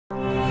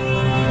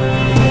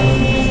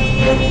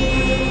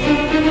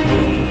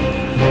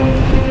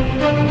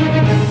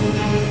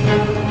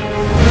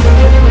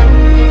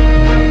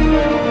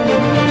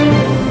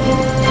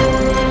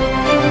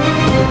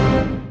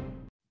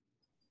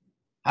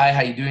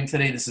doing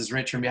today? This is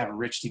Rich, and we have a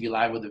Rich TV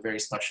Live with a very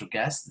special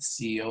guest, the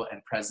CEO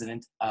and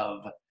president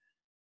of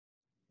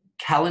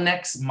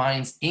Callinex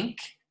Mines Inc.,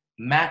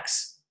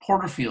 Max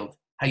Porterfield.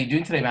 How you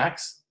doing today,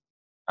 Max?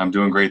 I'm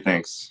doing great,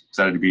 thanks.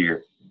 Excited to be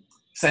here.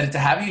 Excited to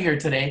have you here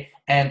today,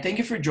 and thank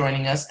you for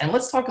joining us. And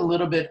let's talk a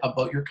little bit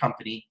about your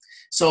company.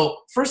 So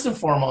first and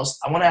foremost,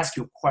 I want to ask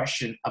you a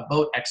question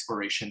about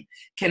exploration.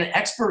 Can an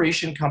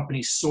exploration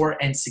company soar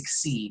and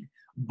succeed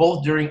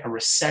both during a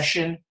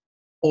recession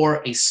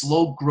or a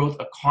slow growth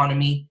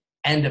economy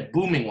and a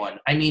booming one?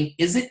 I mean,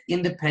 is it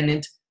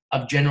independent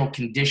of general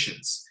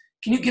conditions?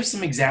 Can you give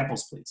some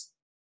examples, please?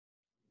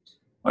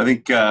 I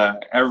think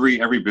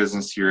every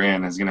business you're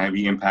in is going to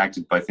be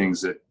impacted by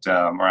things that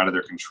are out of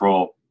their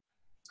control.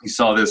 You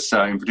saw this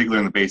in particular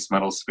in the base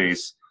metal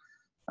space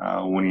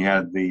when you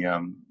had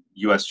the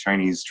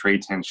U.S.-Chinese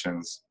trade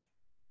tensions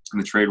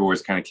and the trade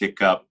wars kind of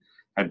kick up,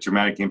 had a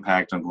dramatic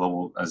impact on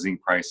global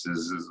zinc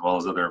prices as well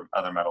as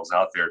other metals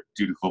out there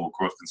due to global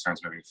growth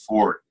concerns moving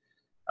forward.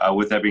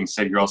 With that being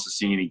said, you're also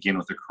seeing it again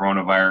with the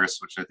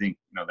coronavirus, which I think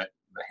that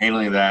the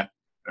handling of that,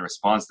 the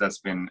response that's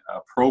been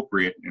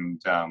appropriate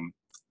and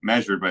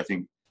measured, but I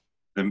think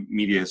the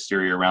media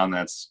hysteria around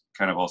that's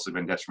kind of also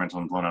been detrimental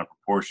and blown out of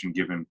proportion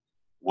given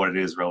what it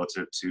is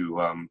relative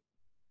to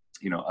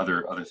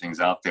other things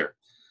out there.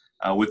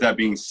 With that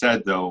being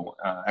said, though,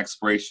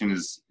 exploration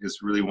is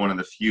really one of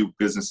the few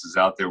businesses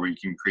out there where you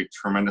can create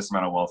tremendous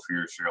amount of wealth for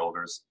your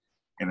shareholders,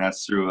 and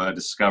that's through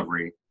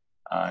discovery.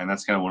 And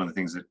that's kind of one of the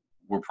things that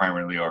we're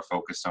primarily are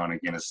focused on,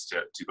 again, is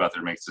to go out there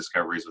and make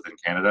discoveries within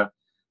Canada.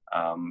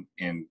 And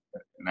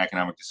an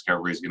economic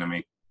discovery is going to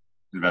make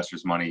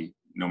investors money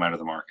no matter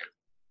the market.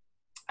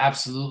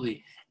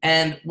 Absolutely.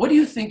 And what do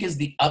you think is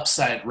the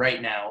upside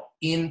right now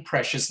in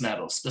precious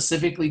metals,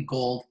 specifically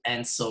gold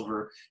and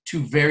silver,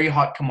 two very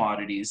hot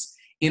commodities,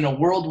 in a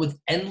world with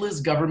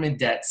endless government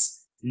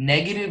debts,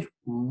 negative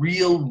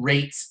real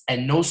rates,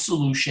 and no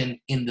solution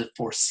in the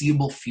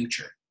foreseeable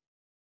future?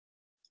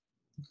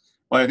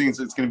 Well, I think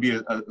it's going to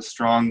be a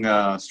strong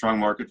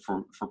market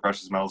for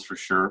precious metals for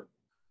sure.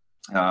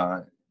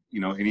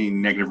 Any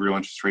negative real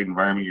interest rate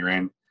environment you're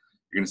in,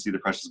 you're going to see the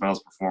precious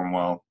metals perform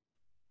well.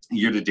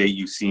 Year to date,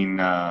 you've seen,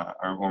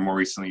 or more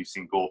recently, you've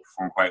seen gold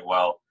perform quite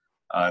well.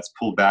 It's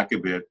pulled back a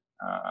bit,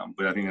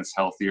 but I think it's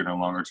healthier in a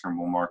longer-term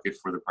bull market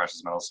for the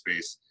precious metal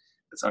space.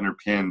 It's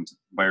underpinned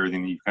by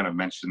everything that you kind of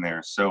mentioned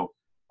there. So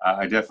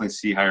I definitely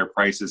see higher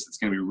prices. It's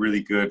going to be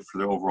really good for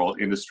the overall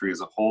industry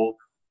as a whole.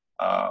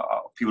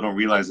 People don't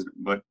realize it,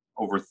 but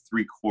over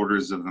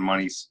 3/4 of the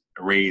money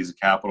raised,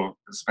 capital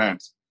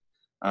spent,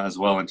 as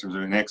well in terms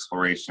of an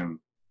exploration,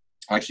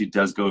 actually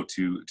does go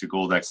to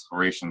gold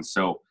exploration.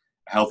 So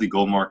a healthy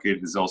gold market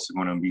is also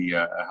going to be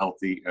a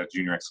healthy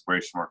junior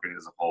exploration market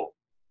as a whole.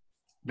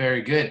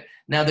 Very good.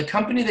 Now, the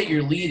company that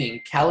you're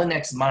leading,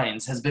 Callinex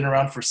Mines, has been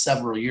around for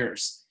several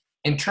years.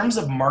 In terms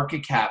of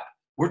market cap,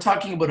 we're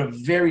talking about a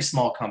very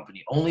small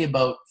company, only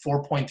about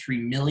 4.3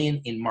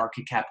 million in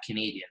market cap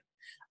Canadian,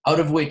 out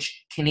of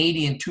which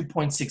Canadian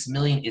 2.6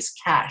 million is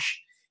cash,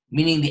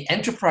 meaning the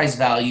enterprise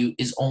value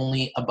is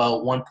only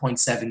about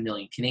 1.7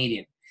 million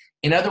Canadian.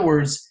 In other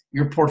words,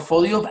 your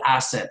portfolio of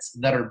assets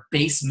that are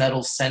base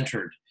metal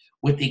centered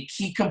with a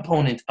key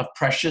component of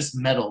precious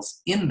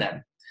metals in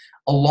them,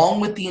 along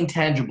with the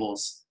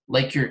intangibles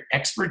like your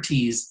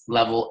expertise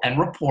level and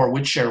rapport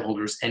with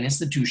shareholders and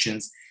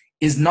institutions,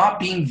 is not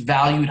being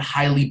valued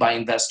highly by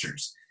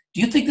investors.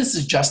 Do you think this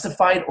is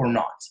justified or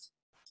not?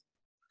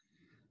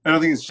 I don't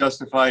think it's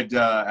justified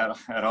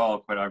at all.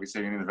 Quite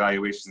obviously, the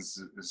valuation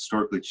is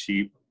historically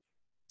cheap,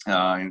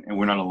 and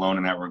we're not alone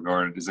in that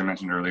regard. As I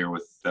mentioned earlier,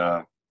 with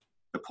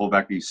the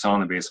pullback that you saw in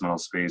the base metal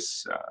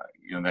space,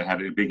 that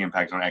had a big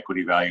impact on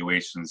equity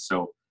valuations.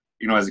 So,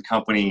 as a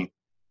company,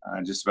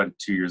 just about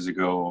 2 years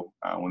ago,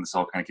 when this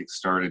all kind of kick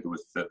started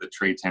with the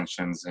trade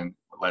tensions and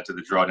led to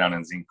the drawdown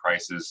in zinc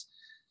prices,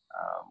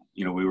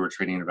 we were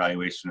trading at a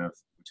valuation of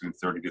between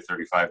 $30 to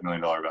 $35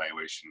 million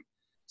valuation.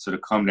 So to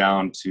come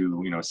down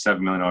to, a $7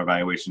 million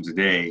valuation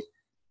today,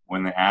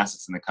 when the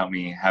assets in the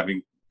company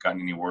haven't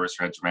gotten any worse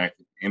or had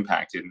dramatically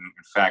impacted. And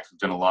in fact, we've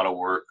done a lot of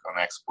work on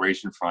the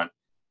exploration front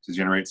to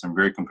generate some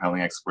very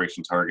compelling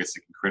exploration targets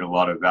that can create a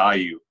lot of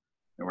value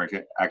that we're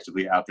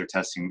actively out there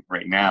testing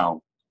right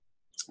now,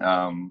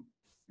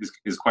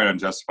 is quite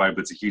unjustified,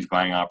 but it's a huge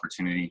buying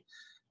opportunity,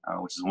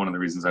 which is one of the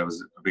reasons I was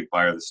a big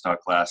buyer of the stock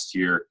last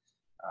year,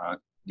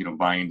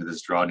 buying into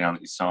this drawdown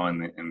that you saw in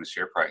the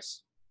share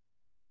price.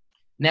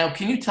 Now,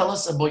 can you tell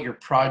us about your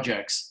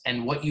projects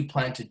and what you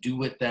plan to do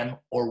with them,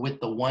 or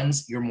with the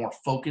ones you're more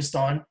focused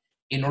on,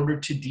 in order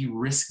to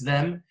de-risk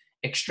them,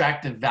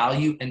 extract the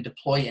value, and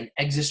deploy an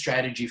exit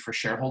strategy for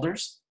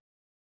shareholders?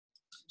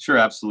 Sure,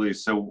 absolutely.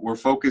 So we're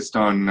focused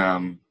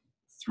on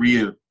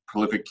 3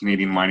 prolific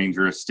Canadian mining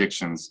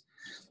jurisdictions.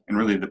 And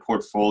really the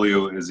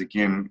portfolio is,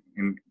 again,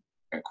 in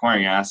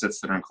acquiring assets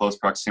that are in close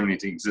proximity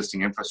to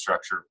existing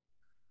infrastructure.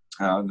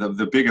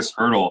 The biggest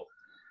hurdle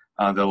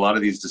that a lot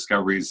of these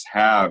discoveries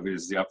have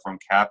is the upfront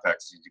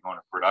capex to go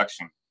into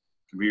production.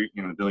 It can be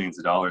the billions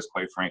of dollars,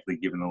 quite frankly,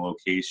 given the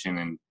location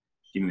and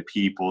getting the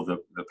people,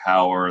 the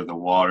power, the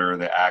water,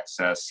 the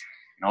access,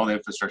 and all the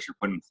infrastructure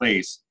put in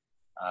place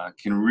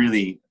can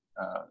really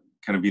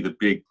kind of be the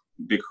big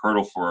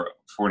hurdle for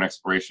an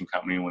exploration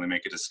company when they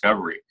make a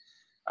discovery.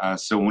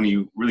 So when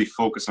you really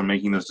focus on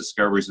making those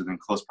discoveries within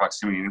close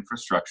proximity and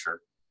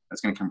infrastructure,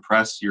 that's going to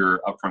compress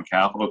your upfront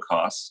capital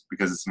costs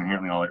because it's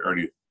inherently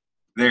already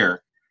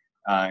there,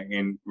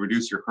 and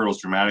reduce your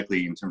hurdles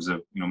dramatically in terms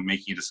of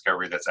making a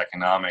discovery that's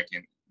economic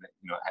and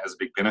has a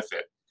big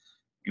benefit.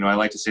 I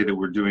like to say that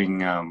we're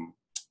doing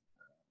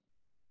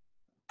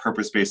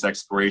purpose-based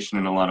exploration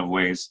in a lot of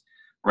ways.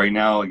 Right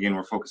now, again,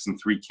 we're focused in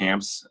 3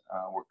 camps.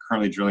 We're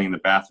currently drilling in the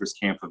Bathurst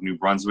camp of New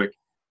Brunswick.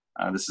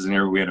 This is an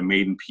area we had a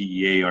maiden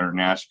PEA on our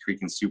Nash Creek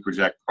and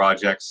Superjack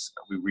projects.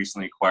 We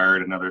recently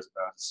acquired another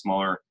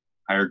smaller,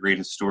 higher grade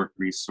historic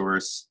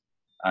resource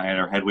at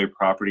our Headway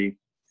property.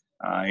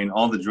 And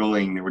all the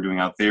drilling that we're doing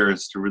out there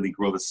is to really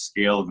grow the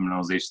scale of the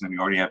mineralization that we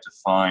already have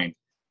defined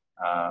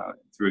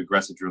through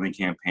aggressive drilling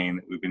campaign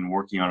that we've been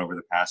working on over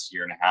the past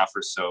year and a half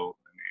or so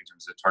in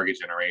terms of target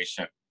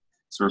generation.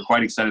 So we're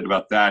quite excited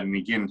about that. And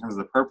again, in terms of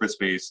the purpose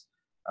base,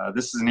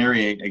 this is an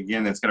area,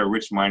 again, that's got a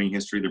rich mining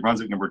history. The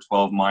Brunswick number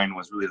 12 mine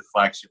was really the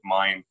flagship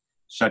mine,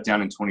 shut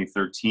down in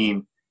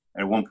 2013.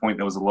 At one point,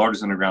 that was the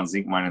largest underground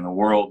zinc mine in the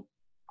world.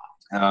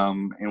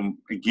 And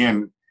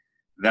again,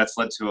 that's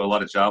led to a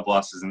lot of job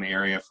losses in the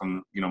area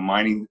from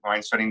mines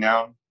shutting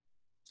down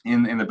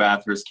in the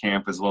Bathurst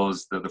camp, as well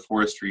as the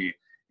forestry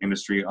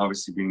industry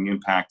obviously being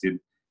impacted.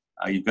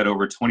 You've got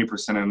over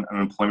 20%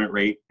 unemployment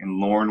rate in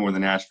Lorne, where the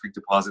Nash Creek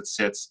deposit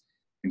sits.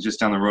 And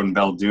just down the road in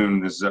Beldoon,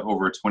 there's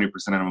over a 20%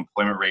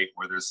 unemployment rate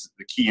where there's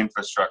the key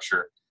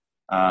infrastructure,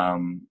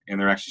 and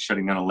they're actually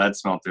shutting down a lead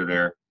smelter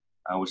there,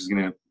 which is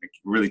going to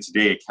really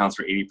today accounts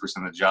for 80%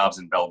 of the jobs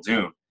in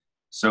Beldoon.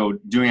 So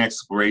doing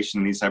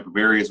exploration in these type of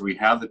areas where you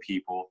have the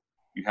people,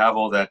 you have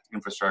all that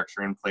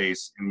infrastructure in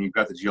place, and you've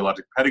got the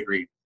geologic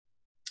pedigree,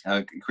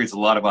 it creates a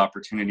lot of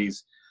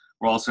opportunities.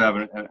 We're also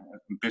having an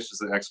ambitious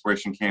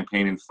exploration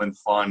campaign in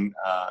Flin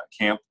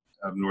camp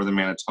of northern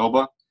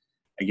Manitoba.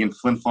 Again,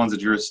 Flon's a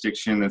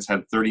jurisdiction that's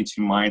had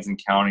 32 mines and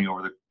counting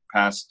over the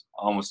past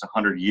almost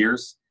 100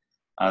 years.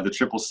 The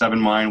Cllxf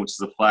mine, which is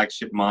a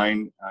flagship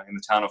mine in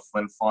the town of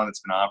Flon,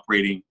 that's been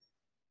operating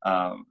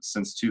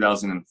since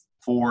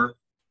 2004,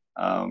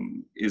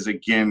 is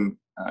again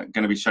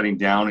going to be shutting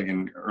down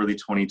in early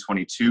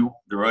 2022.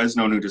 There is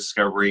no new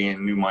discovery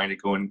and new mine to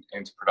go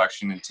into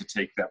production and to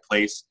take that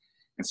place.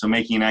 And so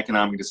making an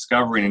economic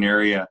discovery in an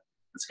area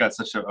that's got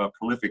such a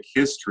prolific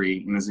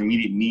history and there's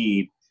immediate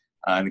need,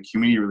 and the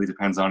community really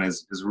depends on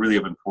is really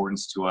of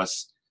importance to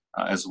us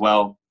as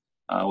well.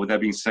 With that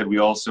being said, we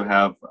also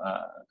have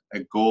a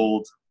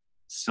gold,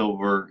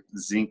 silver,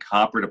 zinc,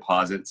 copper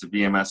deposit. It's a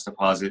VMS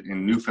deposit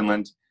in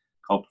Newfoundland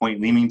called Point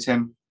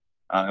Leamington,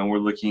 and we're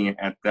looking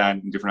at that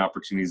and different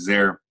opportunities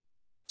there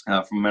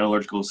from a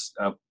metallurgical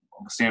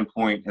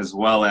standpoint, as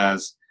well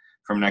as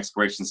from an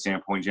exploration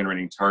standpoint,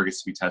 generating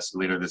targets to be tested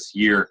later this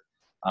year.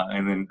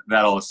 And then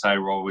that all aside,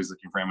 we're always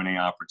looking for M&A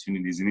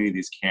opportunities in any of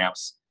these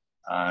camps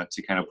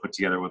to kind of put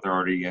together with our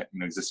already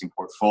existing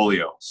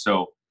portfolio.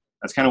 So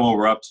that's kind of what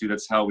we're up to.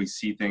 That's how we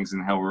see things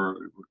and how we're,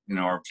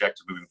 our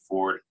objective moving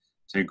forward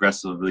to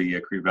aggressively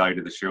create value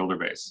to the shareholder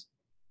base.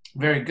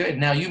 Very good.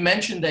 Now, you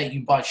mentioned that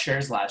you bought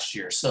shares last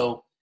year.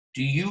 So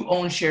do you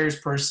own shares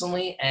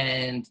personally?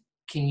 And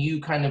can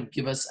you kind of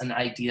give us an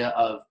idea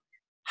of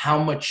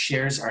how much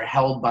shares are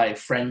held by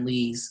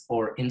friendlies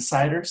or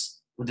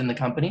insiders within the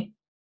company?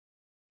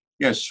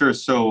 Yeah, sure.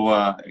 So,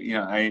 I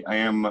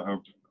am a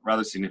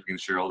rather significant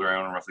shareholder.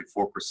 I own roughly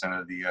 4%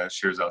 of the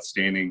shares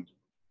outstanding.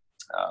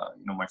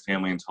 My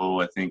family in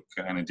total, I think,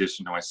 in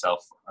addition to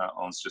myself,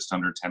 owns just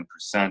under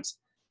 10%.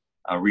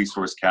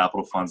 Resource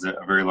Capital Funds, a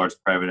very large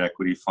private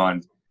equity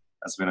fund,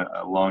 has been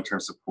a long-term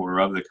supporter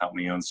of the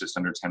company, owns just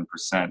under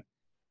 10%.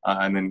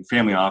 And then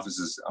family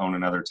offices own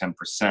another 10%.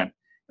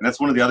 And that's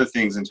one of the other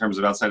things in terms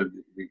of outside of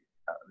the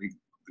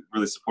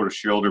really supportive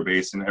shareholder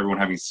base and everyone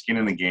having skin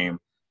in the game,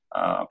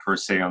 per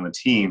se, on the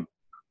team,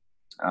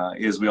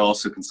 is we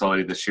also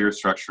consolidated the share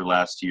structure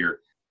last year.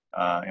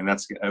 And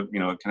that's,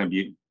 kind of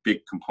be a big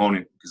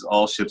component because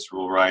all ships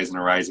will rise in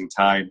a rising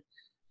tide.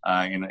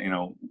 And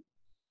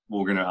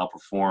we're going to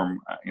outperform,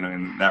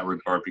 in that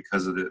regard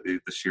because of the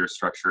share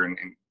structure and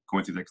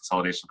going through the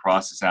consolidation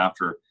process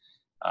after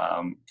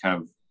kind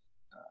of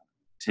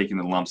taking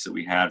the lumps that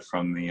we had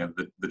from the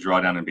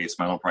drawdown in base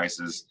metal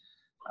prices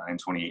in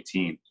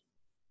 2018.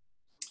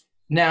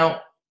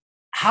 Now,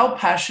 how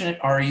passionate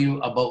are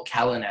you about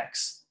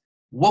Callinex?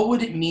 What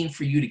would it mean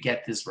for you to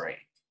get this right?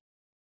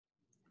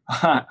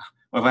 Well,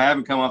 if I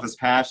haven't come off as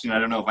passionate, I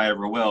don't know if I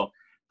ever will,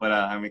 but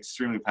I'm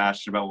extremely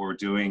passionate about what we're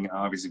doing.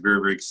 Obviously very,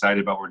 very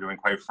excited about what we're doing.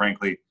 Quite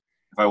frankly,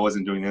 if I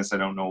wasn't doing this, I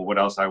don't know what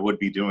else I would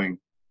be doing.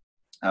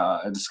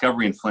 A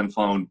discovery in Flin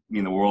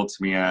mean the world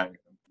to me.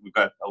 We've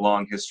got a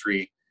long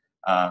history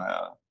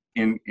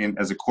in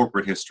as a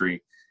corporate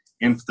history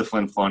in the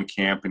Flin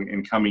camp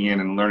and coming in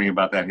and learning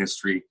about that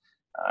history.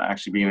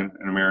 Actually being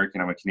an American,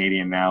 I'm a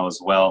Canadian now as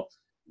well.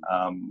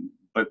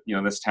 But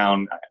this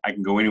town, I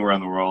can go anywhere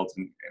in the world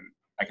and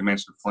I can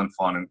mention Flin,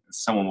 Flon, and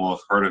someone will have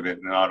heard of it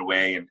in an odd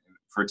way. And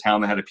for a town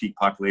that had a peak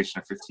population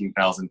of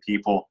 15,000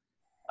 people,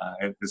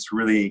 it's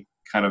really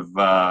kind of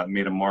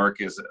made a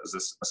mark as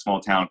a small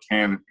town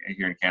can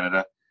here in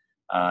Canada.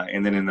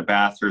 And then in the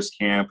Bathurst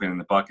camp and in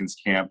the Buckins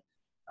camp,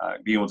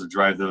 being able to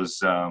drive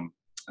those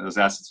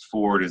assets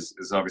forward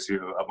is obviously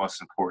of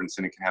utmost importance,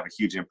 and it can have a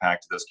huge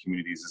impact to those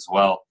communities as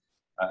well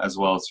as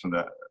from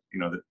the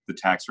the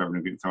tax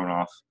revenue being thrown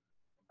off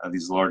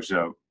these large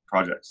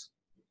projects.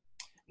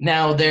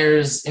 Now,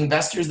 there's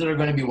investors that are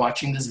going to be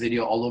watching this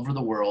video all over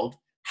the world.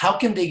 How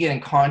can they get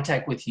in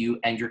contact with you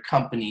and your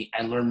company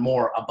and learn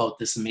more about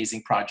this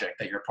amazing project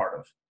that you're part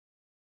of?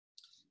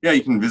 Yeah,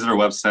 you can visit our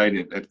website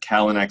at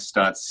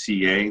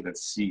callinex.ca.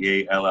 That's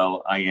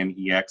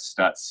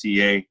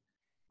CALLINEX.ca.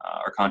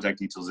 Our contact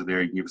details are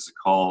there. You can give us a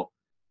call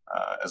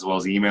as well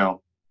as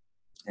email.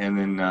 And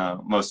then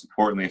most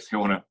importantly, if they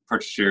want to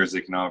purchase shares,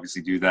 they can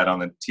obviously do that on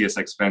the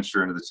TSX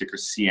Venture under the ticker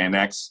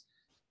CNX,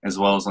 as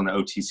well as on the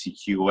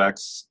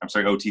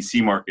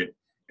OTC market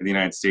in the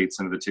United States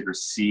under the ticker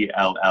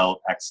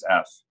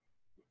CLLXF.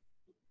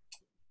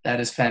 That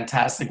is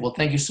fantastic. Well,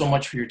 thank you so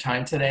much for your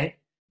time today.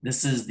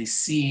 This is the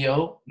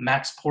CEO,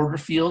 Max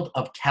Porterfield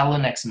of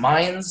Callinex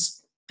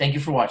Mines. Thank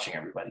you for watching,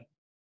 everybody.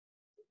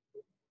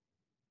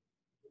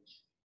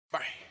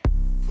 Bye.